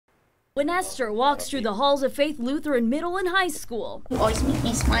When Esther walks through the halls of Faith Lutheran Middle and High School. You always make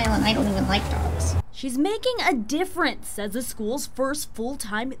me smile and I don't even like dogs. She's making a difference, says the school's first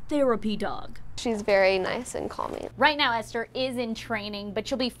full-time therapy dog. She's very nice and calming. Right now, Esther is in training, but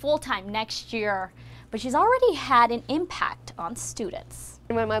she'll be full-time next year. But she's already had an impact on students.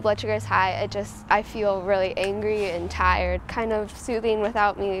 When my blood sugar is high, I feel really angry and tired, kind of soothing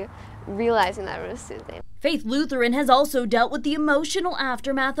without me realizing that it was soothing. Faith Lutheran has also dealt with the emotional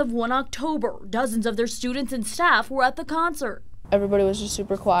aftermath of 1 October. Dozens of their students and staff were at the concert. Everybody was just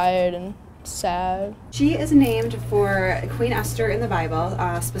super quiet and sad. She is named for Queen Esther in the Bible,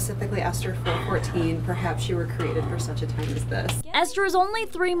 specifically Esther 4:14. Perhaps you were created for such a time as this. Esther is only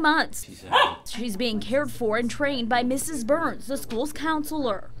 3 months. She's being cared for and trained by Mrs. Burns, the school's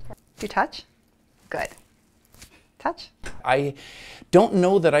counselor. Do you touch? Good. Touch. I don't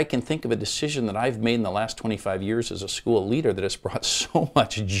know that I can think of a decision that I've made in the last 25 years as a school leader that has brought so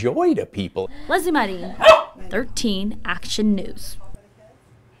much joy to people. Leslie Marin, 13 Action News.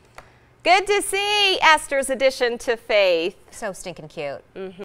 Good to see Esther's addition to Faith. So stinking cute.